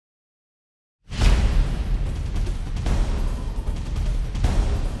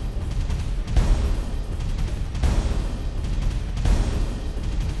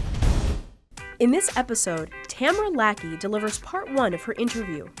In this episode, Tamara Lackey delivers part 1 of her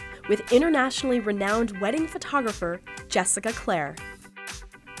interview with internationally renowned wedding photographer Jessica Clare.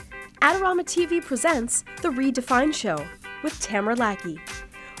 Adorama TV presents the reDefine show with Tamara Lackey,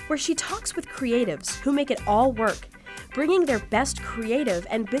 where she talks with creatives who make it all work, bringing their best creative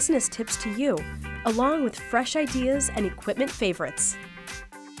and business tips to you, along with fresh ideas and equipment favorites.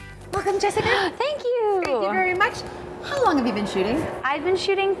 Welcome, Jessica. Thank you. Thank you very much. How long have you been shooting? I've been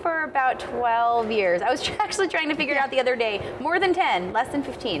shooting for about 12 years. I was actually trying to figure it out the other day. More than 10, less than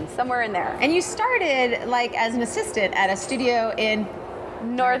 15, somewhere in there. And you started like as an assistant at a studio in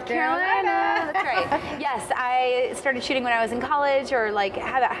North Carolina. That's right. Yes, I started shooting when I was in college, or like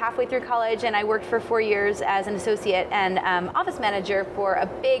about halfway through college, and I worked for 4 years as an associate and office manager for a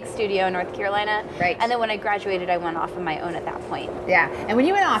big studio in North Carolina. Right. And then when I graduated, I went off on my own at that point. Yeah. And when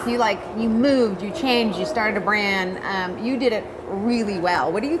you went off, you moved, you changed, you started a brand. You did it really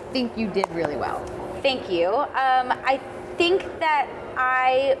well. What do you think you did really well? Thank you. I think that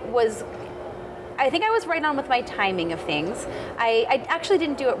I was right on with my timing of things. I actually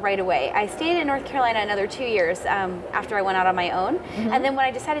didn't do it right away. I stayed in North Carolina another 2 years after I went out on my own. And then when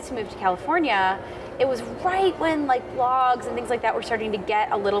I decided to move to California, it was right when like blogs and things like that were starting to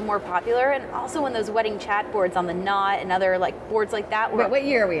get a little more popular, and also when those wedding chat boards on the Knot and other like boards like that were. Wait, what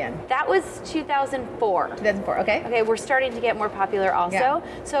year are we in? That was 2004. 2004, okay. Okay, we're starting to get more popular also. Yeah.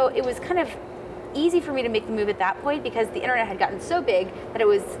 So it was kind of easy for me to make the move at that point because the internet had gotten so big that I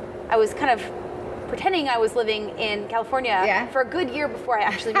was kind of pretending I was living in California for a good year before I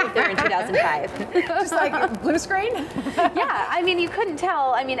actually moved there in 2005. Just like blue screen? Yeah, I mean, you couldn't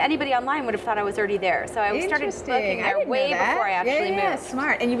tell. I mean, anybody online would have thought I was already there. So I started booking there way before I actually moved. Yeah,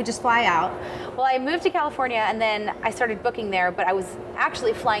 smart. And you would just fly out? Well, I moved to California and then I started booking there, but I was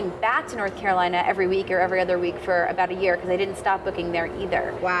actually flying back to North Carolina every week or every other week for about a year because I didn't stop booking there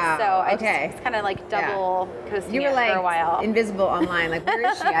either. Wow. So I just kind of like double coasting you were like for a while. Invisible online, like where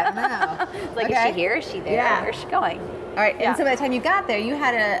is she? I don't know. Like, is she here? Is she there? Yeah. Where's she going? All right, and so by the time you got there, you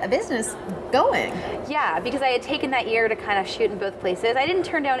had a business going. Yeah, because I had taken that year to kind of shoot in both places. I didn't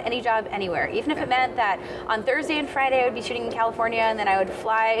turn down any job anywhere, even if it meant that on Thursday and Friday I would be shooting in California, and then I would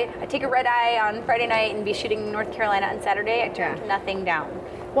I'd take a red eye on Friday night and be shooting in North Carolina on Saturday. I turned nothing down.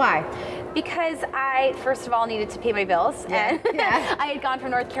 Why? Because I, first of all, needed to pay my bills. And I had gone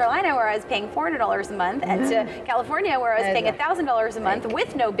from North Carolina, where I was paying $400 a month, and to California, where I was paying $1,000 a month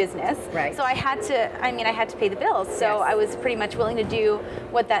with no business. Right. So I had to pay the bills. So I was pretty much willing to do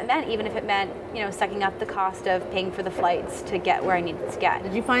what that meant, even if it meant, sucking up the cost of paying for the flights to get where I needed to get.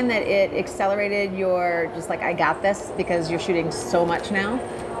 Did you find that it accelerated your, just like, I got this, because you're shooting so much now?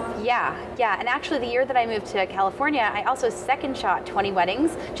 Yeah, and actually the year that I moved to California, I also second shot 20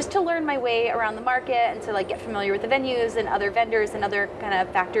 weddings just to learn my way around the market and to like get familiar with the venues and other vendors and other kind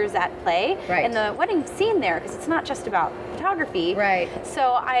of factors at play in the wedding scene there, because it's not just about photography. Right.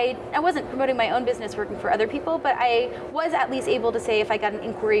 So I wasn't promoting my own business working for other people, but I was at least able to say if I got an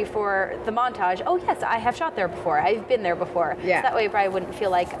inquiry for the montage, oh yes, I have shot there before, I've been there before. Yeah. So that way I probably wouldn't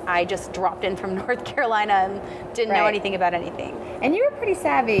feel like I just dropped in from North Carolina and didn't know anything about anything. And you were pretty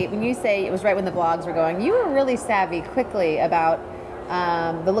savvy. When you say it was right when the blogs were going, you were really savvy quickly about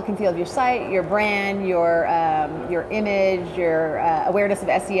the look and feel of your site, your brand, your image, your awareness of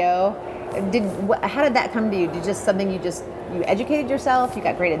SEO. How did that come to you? You educated yourself? You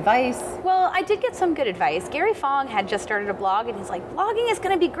got great advice? Well, I did get some good advice. Gary Fong had just started a blog, and he's like, blogging is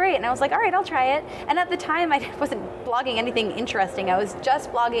going to be great. And I was like, all right, I'll try it. And at the time, I wasn't blogging anything interesting. I was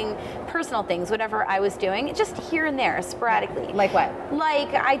just blogging personal things, whatever I was doing, just here and there, sporadically. Like what?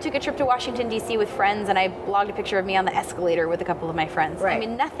 Like, I took a trip to Washington, D.C. with friends, and I blogged a picture of me on the escalator with a couple of my friends. Right. I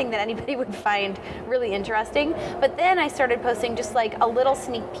mean, nothing that anybody would find really interesting. But then I started posting just like a little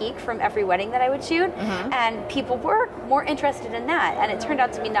sneak peek from every wedding that I would shoot, and people were more interested in that. And it turned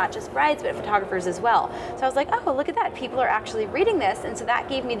out to be not just brides, but photographers as well. So I was like, oh, look at that. People are actually reading this. And so that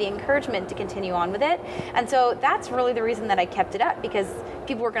gave me the encouragement to continue on with it. And so that's really the reason that I kept it up, because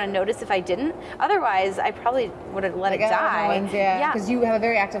people were going to notice if I didn't. Otherwise, I probably would have let it die. Because you have a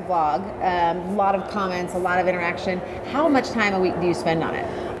very active blog, a lot of comments, a lot of interaction. How much time a week do you spend on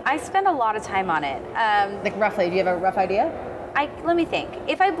it? I spend a lot of time on it. Like roughly, do you have a rough idea? Let me think.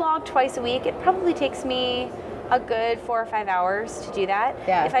 If I blog twice a week, it probably takes me a good 4 or 5 hours to do that.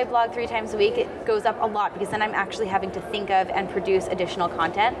 Yeah. If I blog 3 times a week, it goes up a lot because then I'm actually having to think of and produce additional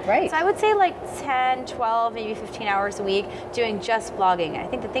content. Right. So I would say like 10, 12, maybe 15 hours a week doing just blogging. I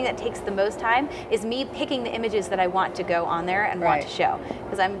think the thing that takes the most time is me picking the images that I want to go on there and want to show.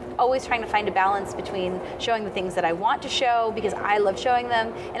 Because I'm always trying to find a balance between showing the things that I want to show because I love showing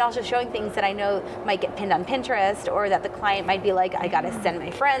them, and also showing things that I know might get pinned on Pinterest, or that the client might be like, I gotta send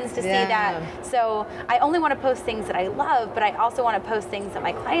my friends to see that. So I only want to post things that I love, but I also want to post things that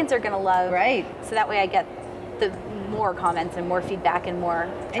my clients are gonna love. Right. So that way I get the more comments and more feedback and more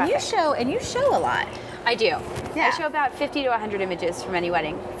traffic. And you show a lot. I do. Yeah. I show about 50 to 100 images from any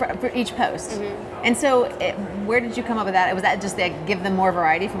wedding. For each post. And so where did you come up with that? Was that just to give them more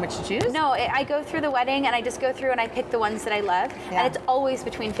variety from which to choose? No, I go through the wedding and I just go through and I pick the ones that I love. And it's always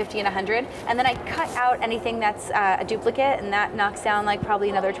between 50 and 100. And then I cut out anything that's a duplicate, and that knocks down like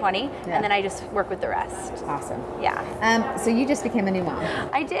probably another 20. And then I just work with the rest. Awesome. Yeah. So you just became a new mom.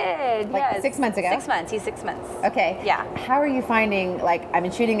 I did, like 6 months ago? 6 months. He's 6 months. Okay. Yeah. How are you finding, like, I've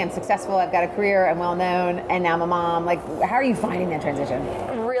been shooting, I'm successful, I've got a career, I'm well known, and now I'm a mom. Like, how are you finding that transition?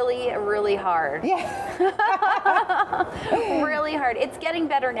 Really, really hard. Yeah. Really hard. It's getting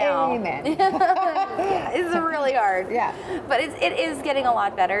better now. Amen. It's really hard. Yeah. But it is getting a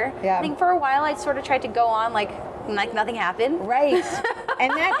lot better. Yeah. I think for a while I sort of tried to go on like nothing happened. Right.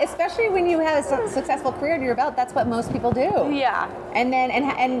 And that, especially when you have a successful career under your belt, that's what most people do. Yeah. And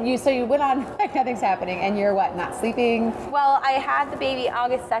then, so you went on like nothing's happening, and you're what, not sleeping? Well, I had the baby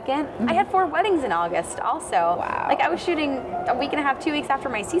August 2nd. I had 4 weddings in August also. Wow. Like I was shooting a week and a half, 2 weeks after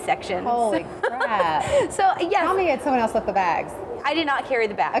my C-section. Holy crap. So yes. Tell me, had someone else lift the bags? I did not carry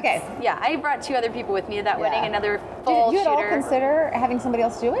the bags. Okay. Yeah, I brought 2 other people with me to that wedding, another full Did you at all shooter. consider having somebody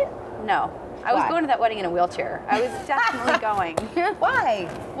else do it? No. I was going to that wedding in a wheelchair. I was definitely going. Why?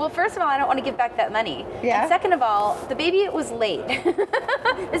 Well, first of all, I don't want to give back that money. Yeah. And second of all, the baby was late.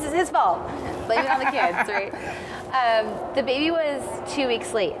 This is his fault. Blame it on the kids, right? The baby was 2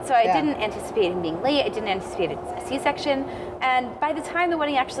 weeks late, so I didn't anticipate him being late. I didn't anticipate a C-section. And by the time the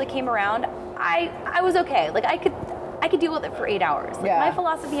wedding actually came around, I was okay. Like I could deal with it for 8 hours. Like my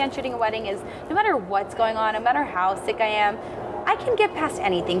philosophy on shooting a wedding is no matter what's going on, no matter how sick I am, I can get past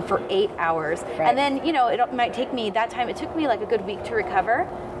anything for 8 hours. Right. And then, you know, it might take me, that time it took me like a good week to recover.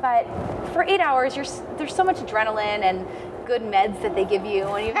 But for 8 hours, there's so much adrenaline and good meds that they give you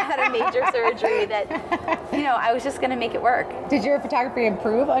when you've had a major surgery that, you know, I was just going to make it work. Did your photography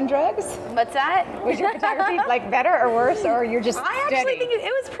improve on drugs? What's that? Was your photography like better or worse, or you're just I actually think it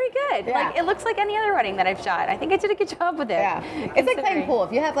was pretty good. Yeah. Like it looks like any other wedding that I've shot. I think I did a good job with it. Yeah. It's like playing pool.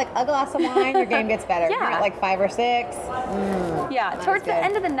 If you have like a glass of wine, your game gets better. If you're at like 5 or 6. Yeah, towards the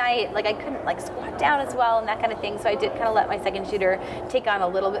end of the night, like I couldn't like squat down as well and that kind of thing. So I did kind of let my second shooter take on a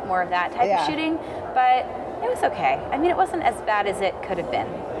little bit more of that type of shooting, but it was okay. I mean, it wasn't as bad as it could have been.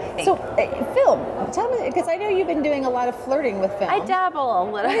 So, film. Tell me, because I know you've been doing a lot of flirting with film. I dabble a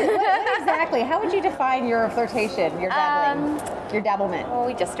little. What exactly? How would you define your flirtation, your dabbling, your dabblement? Well,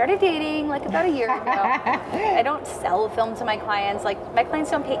 we just started dating like about a year ago. I don't sell film to my clients. Like my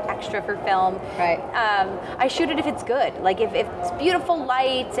clients don't pay extra for film. Right. I shoot it if it's good. Like if it's beautiful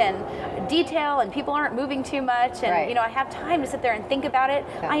light and detail and people aren't moving too much and you know I have time to sit there and think about it.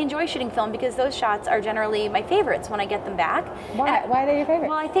 I enjoy shooting film because those shots are generally my favorites when I get them back. Why are they your favorite?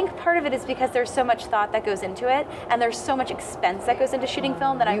 Well, I think part of it is because there's so much thought that goes into it and there's so much expense that goes into shooting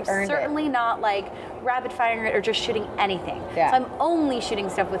film that I'm certainly not like rapid firing it or just shooting anything. So I'm only shooting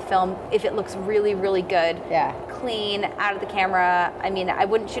stuff with film if it looks really, really good, clean, out of the camera. I mean, I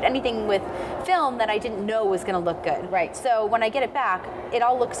wouldn't shoot anything with film that I didn't know was going to look good. Right. So when I get it back, it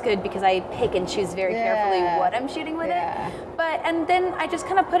all looks good because I pick and choose very carefully what I'm shooting with it. And then I just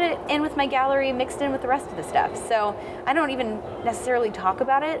kind of put it in with my gallery mixed in with the rest of the stuff. So I don't even necessarily talk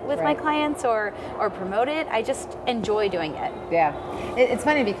about it with my clients or promote it. I just enjoy doing it. Yeah. It's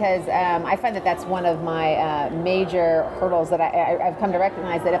funny because I find that that's one of my major hurdles that I've come to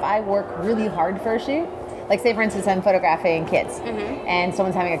recognize, that if I work really hard for a shoot, like say for instance I'm photographing kids and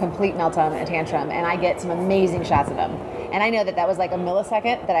someone's having a complete meltdown, a tantrum, and I get some amazing shots of them. And I know that was like a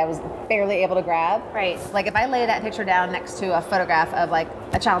millisecond that I was barely able to grab. Right. Like if I lay that picture down next to a photograph of like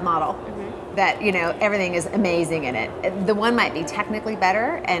a child model, that, you know, everything is amazing in it. The one might be technically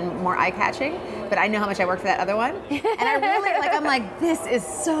better and more eye-catching, but I know how much I work for that other one. And I really, like, I'm like, this is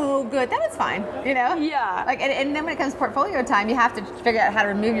so good. That was fine, you know? Yeah. Like, and then when it comes to portfolio time, you have to figure out how to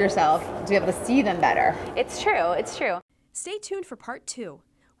remove yourself to be able to see them better. It's true, it's true. Stay tuned for part 2,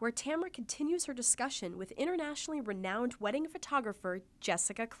 where Tamara continues her discussion with internationally renowned wedding photographer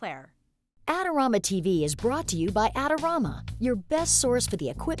Jessica Clare. Adorama TV is brought to you by Adorama, your best source for the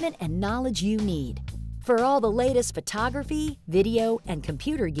equipment and knowledge you need. For all the latest photography, video, and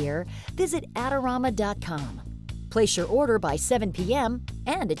computer gear, visit Adorama.com. Place your order by 7 p.m.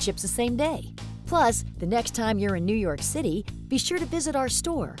 and it ships the same day. Plus, the next time you're in New York City, be sure to visit our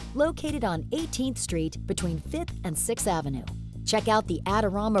store located on 18th Street between 5th and 6th Avenue. Check out the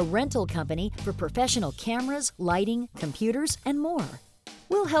Adorama Rental Company for professional cameras, lighting, computers, and more.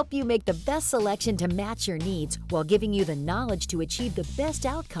 We'll help you make the best selection to match your needs while giving you the knowledge to achieve the best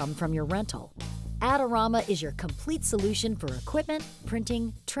outcome from your rental. Adorama is your complete solution for equipment,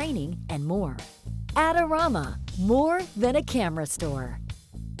 printing, training, and more. Adorama, more than a camera store.